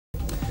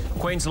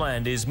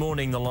Queensland is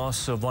mourning the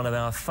loss of one of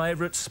our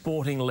favourite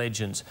sporting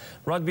legends,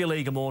 rugby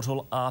league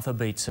immortal Arthur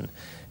Beatson.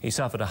 He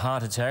suffered a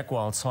heart attack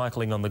while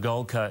cycling on the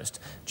Gold Coast,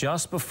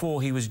 just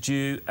before he was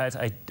due at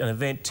an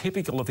event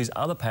typical of his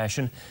other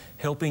passion,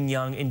 helping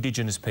young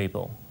Indigenous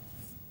people.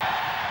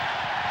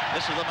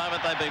 This is the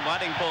moment they've been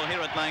waiting for here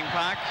at Lang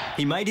Park.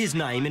 He made his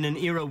name in an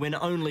era when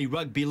only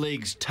rugby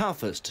league's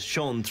toughest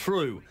shone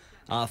through.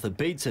 Arthur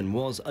Beatson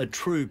was a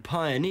true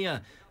pioneer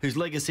whose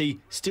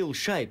legacy still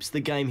shapes the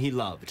game he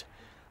loved.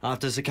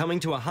 After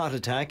succumbing to a heart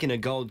attack in a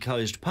Gold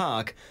Coast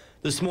park,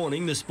 this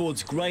morning the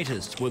sport's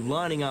greatest were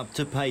lining up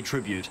to pay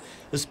tribute,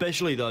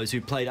 especially those who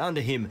played under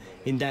him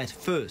in that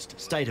first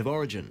State of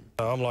Origin.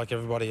 I'm like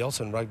everybody else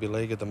in rugby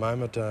league at the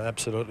moment,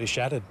 absolutely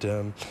shattered.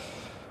 You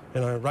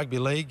know, rugby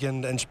league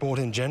and sport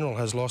in general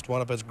has lost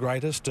one of its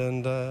greatest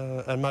and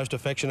most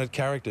affectionate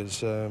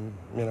characters. You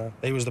know,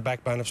 he was the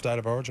backbone of State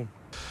of Origin.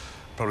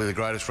 Probably the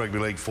greatest rugby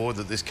league forward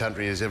that this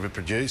country has ever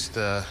produced.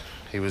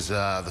 He was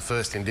the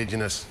first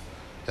Indigenous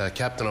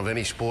captain of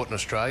any sport in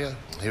Australia.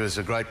 He was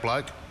a great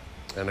bloke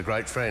and a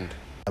great friend.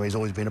 He's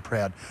always been a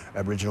proud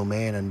Aboriginal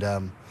man,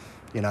 and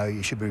you know,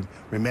 he should be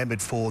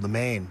remembered for the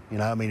man. You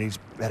know, I mean, he's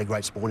had a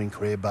great sporting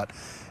career, but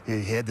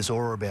he had this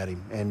aura about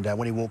him, and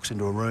when he walks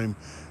into a room,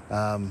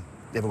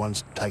 everyone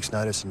takes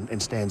notice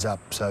and stands up.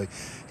 So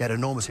he had an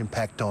enormous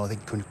impact on, I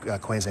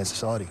think, Queensland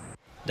society.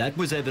 That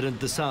was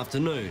evident this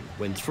afternoon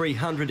when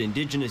 300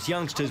 Indigenous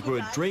youngsters were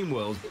at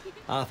Dreamworld.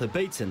 Arthur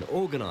Beatson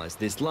organised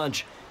this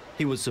lunch.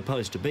 He was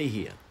supposed to be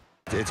here.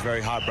 It's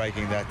very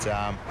heartbreaking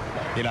that,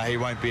 you know, he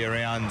won't be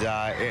around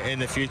in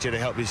the future to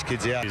help his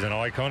kids out. He's an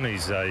icon,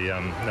 he's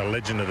a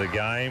legend of the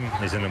game,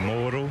 he's an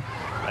immortal,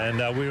 and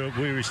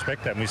we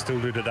respect that, and we still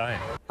do today.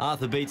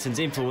 Arthur Beatson's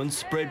influence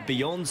spread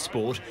beyond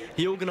sport.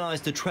 He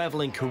organised a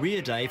travelling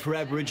career day for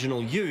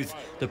Aboriginal youth.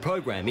 The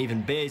program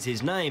even bears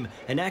his name,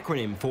 an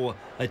acronym for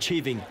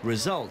Achieving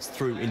Results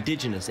Through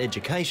Indigenous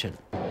Education.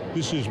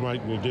 This is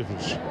making a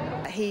difference.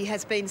 He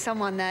has been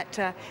someone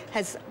that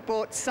has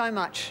brought so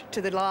much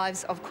to the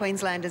lives of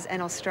Queenslanders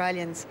and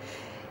Australians.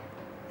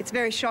 It's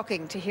very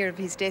shocking to hear of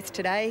his death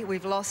today.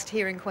 We've lost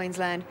here in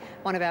Queensland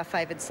one of our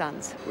favoured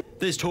sons.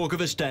 There's talk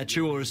of a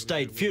statue or a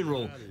state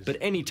funeral, but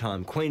any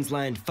time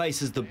Queensland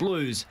faces the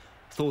blues,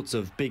 thoughts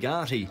of Big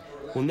Artie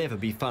will never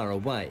be far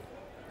away.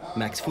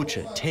 Max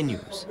Futcher, 10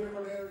 News.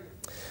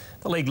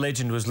 The league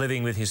legend was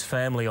living with his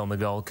family on the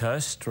Gold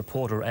Coast.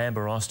 Reporter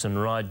Amber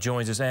Austin-Wright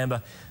joins us.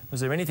 Amber,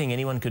 was there anything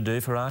anyone could do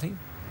for Artie?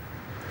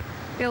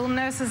 Bill,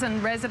 nurses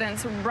and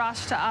residents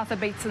rushed to Arthur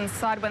Beatson's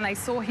side when they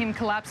saw him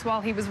collapse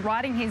while he was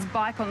riding his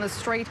bike on the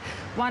street.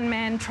 One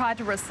man tried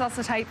to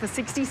resuscitate the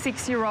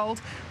 66-year-old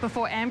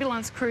before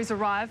ambulance crews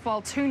arrived,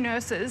 while two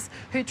nurses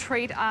who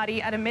treat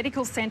Artie at a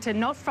medical centre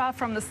not far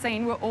from the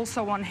scene were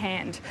also on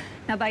hand.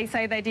 Now, they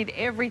say they did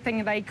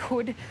everything they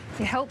could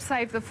to help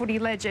save the footy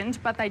legend,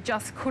 but they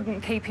just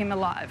couldn't keep him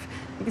alive.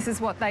 This is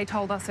what they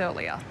told us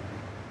earlier.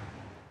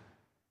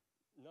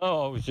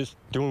 No, I was just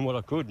doing what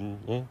I could, and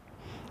yeah,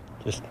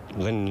 just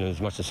lending as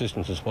much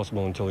assistance as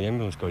possible until the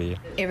ambulance got here.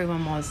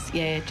 Everyone was,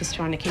 yeah, just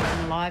trying to keep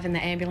him alive, and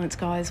the ambulance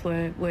guys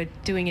were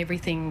doing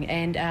everything,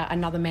 and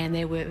another man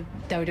there,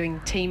 they were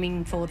doing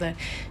teaming for the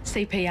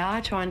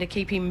CPR, trying to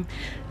keep him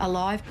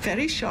alive.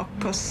 Very shocked,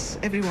 because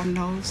everyone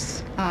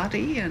knows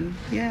Artie, and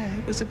yeah,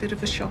 it was a bit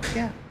of a shock,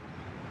 yeah.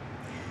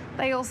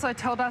 They also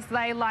told us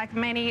they, like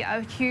many, are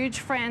huge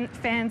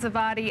fans of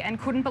Artie and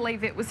couldn't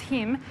believe it was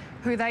him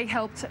who they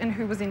helped and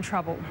who was in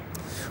trouble.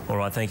 All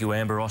right, thank you,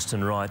 Amber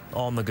Austin-Wright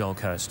on the Gold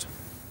Coast.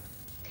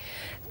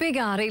 Big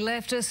Artie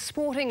left a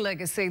sporting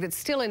legacy that's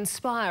still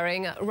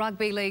inspiring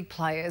rugby league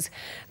players.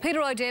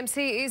 Peter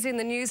O'Dempsey is in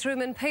the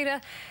newsroom, and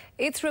Peter,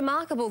 it's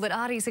remarkable that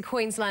Artie's a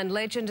Queensland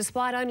legend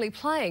despite only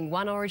playing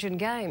one Origin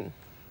game.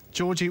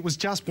 Georgie, it was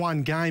just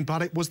one game,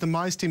 but it was the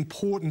most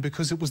important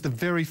because it was the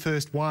very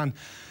first one.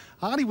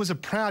 Artie was a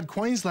proud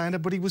Queenslander,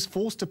 but he was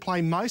forced to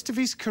play most of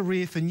his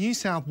career for New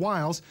South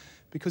Wales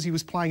because he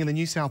was playing in the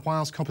New South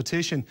Wales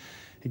competition.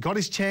 He got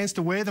his chance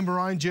to wear the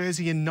maroon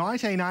jersey in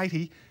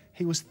 1980.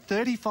 He was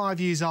 35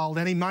 years old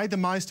and he made the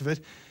most of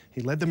it.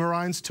 He led the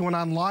Maroons to an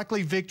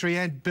unlikely victory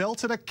and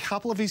belted a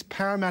couple of his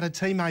Parramatta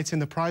teammates in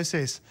the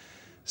process.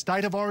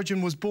 State of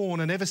Origin was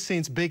born, and ever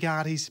since, Big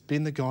Artie's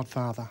been the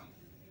godfather.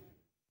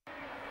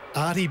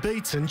 Artie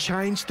Beatson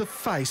changed the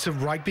face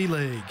of rugby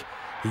league.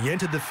 He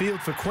entered the field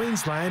for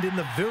Queensland in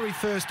the very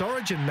first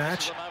Origin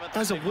match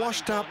as a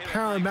washed-up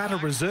Parramatta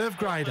reserve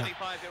grader.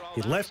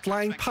 He left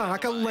Lang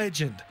Park a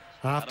legend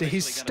after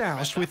his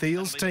stoush with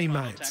Eels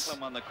teammates.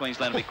 Oh,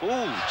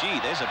 gee,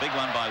 there's a big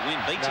one by Wynn.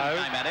 Beatson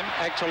came at him.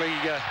 Actually,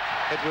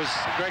 it was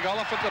Greg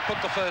Oliphant that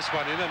put the first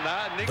one in.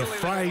 And the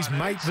phrase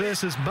mate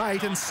versus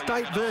mate and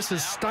state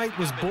versus state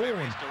was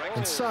born,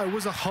 and so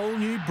was a whole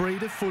new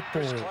breed of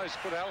football.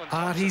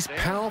 Artie's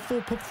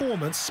powerful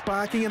performance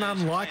sparking an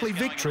unlikely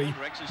victory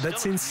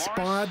that's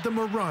inspired the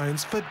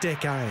Maroons for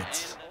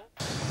decades.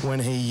 when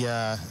he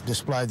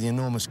displayed the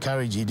enormous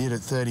courage he did at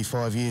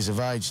 35 years of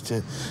age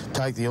to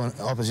take the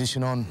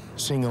opposition on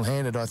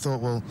single-handed, I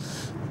thought, well,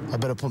 I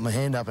better put my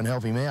hand up and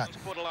help him out.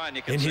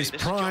 In his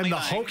prime, the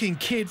hulking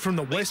kid from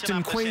the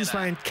Western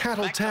Queensland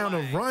cattle town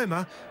of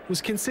Roma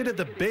was considered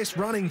the best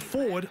running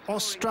forward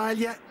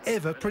Australia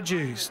ever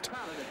produced.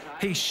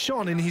 He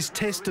shone in his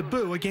Test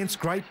debut against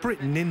Great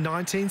Britain in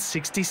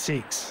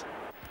 1966.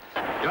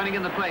 Joining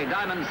in the play,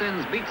 Diamond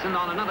sends Beatson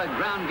on another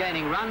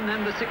ground-gaining run,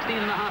 and the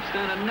 16.5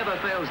 sterner never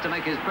fails to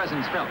make his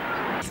presence felt.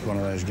 It's one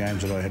of those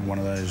games that I had one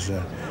of those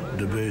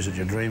debuts that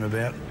you dream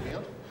about.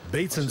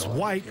 Beatson's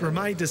weight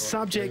remained a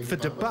subject for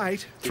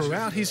debate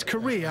throughout his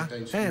career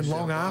and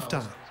long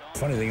after.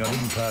 Funny thing, I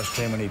didn't pass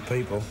too many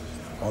people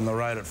on the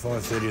road at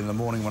 5:30 in the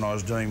morning when I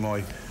was doing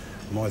my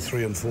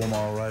 3 and 4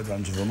 mile road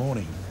runs of the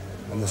morning.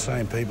 And the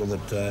same people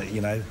that,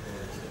 you know,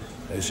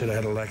 they said I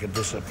had a lack of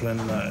discipline,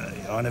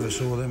 I never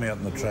saw them out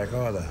on the track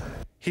either.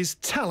 His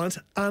talent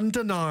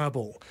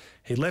undeniable.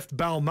 He left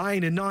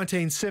Balmain in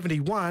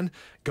 1971,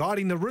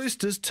 guiding the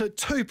Roosters to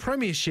 2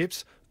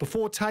 premierships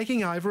before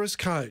taking over as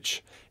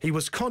coach. He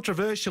was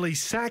controversially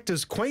sacked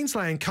as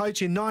Queensland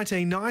coach in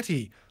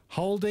 1990,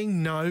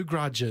 holding no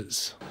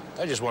grudges.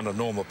 They just want a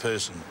normal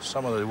person,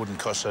 someone that wouldn't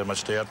cost so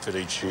much to outfit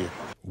each year.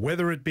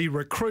 Whether it be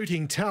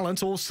recruiting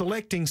talent or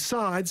selecting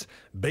sides,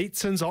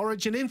 Beatson's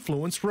Origin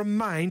influence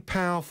remained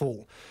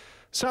powerful.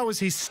 So was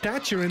his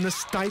stature in the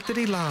state that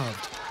he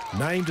loved,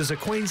 named as a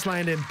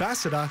Queensland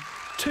ambassador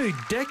 2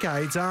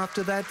 decades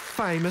after that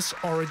famous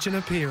Origin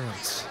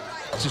appearance.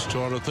 Just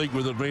trying to think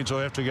whether it means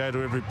I have to go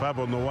to every pub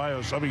on the way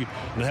or something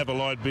and have a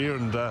light beer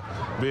and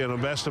be an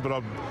ambassador,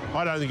 but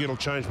I don't think it'll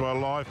change my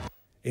life.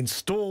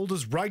 Installed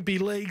as Rugby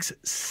League's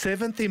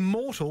 7th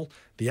immortal,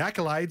 the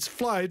accolades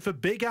flowed for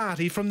Big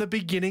Artie from the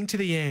beginning to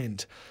the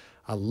end.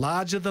 A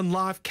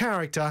larger-than-life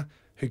character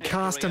who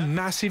cast a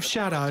massive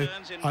shadow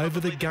over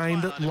the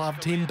game that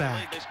loved him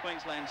back.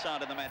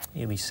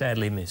 He'll be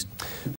sadly missed.